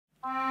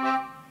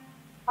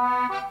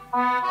Enchanté.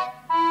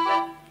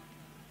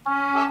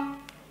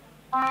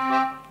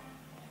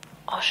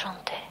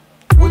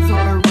 What's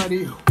up,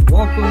 everybody?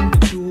 Welcome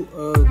to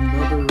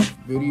another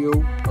video.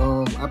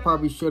 I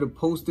probably should have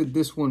posted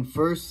this one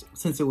first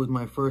since it was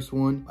my first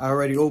one. I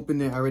already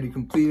opened it, I already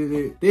completed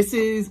it. This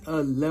is a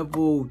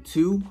level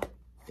 2.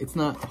 It's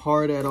not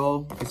hard at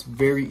all. It's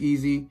very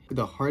easy.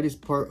 The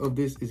hardest part of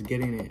this is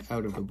getting it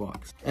out of the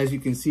box. As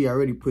you can see, I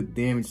already put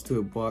damage to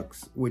a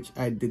box, which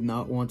I did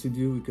not want to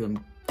do because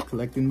I'm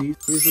collecting these.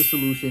 Here's the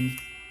solution.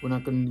 We're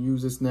not going to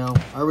use this now.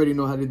 I already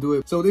know how to do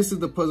it. So this is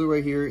the puzzle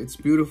right here. It's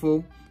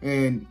beautiful.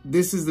 And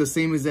this is the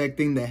same exact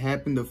thing that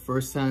happened the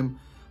first time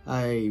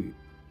I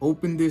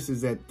opened this,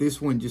 is that this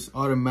one just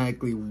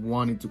automatically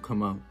wanted to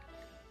come out.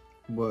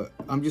 But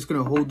I'm just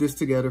going to hold this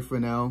together for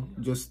now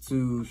just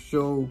to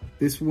show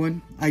this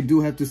one. I do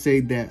have to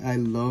say that I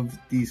love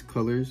these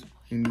colors,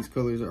 and these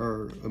colors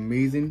are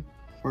amazing.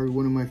 Probably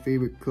one of my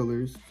favorite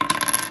colors.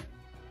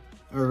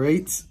 All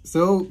right,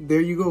 so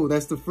there you go.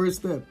 That's the first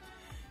step.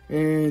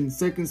 And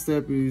second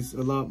step is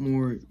a lot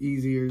more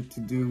easier to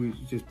do.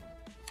 It's just,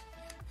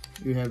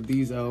 you have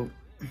these out,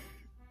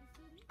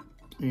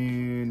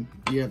 and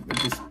yeah, it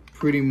just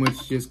pretty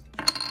much just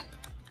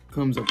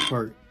comes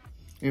apart.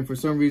 And for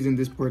some reason,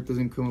 this part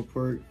doesn't come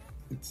apart.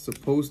 It's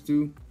supposed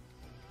to,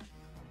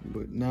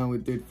 but now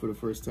it did for the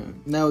first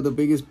time. Now the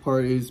biggest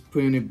part is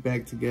putting it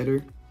back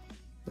together.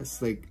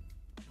 That's like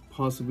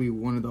possibly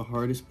one of the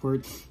hardest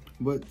parts.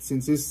 But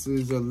since this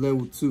is a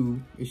level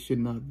 2, it should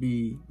not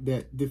be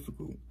that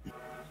difficult.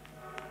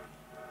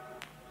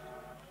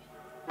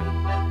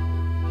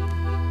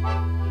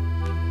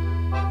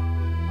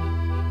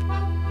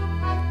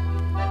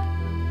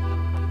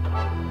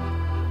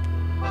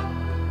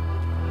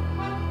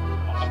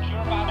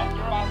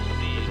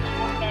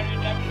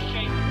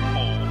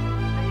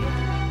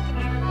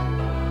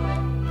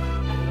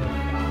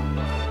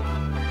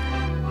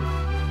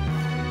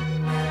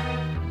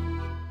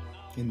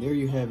 And there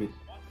you have it.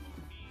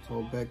 It's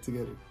all back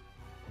together.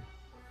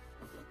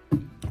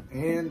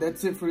 And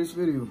that's it for this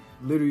video.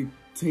 Literally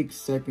takes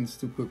seconds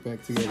to put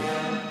back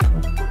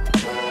together.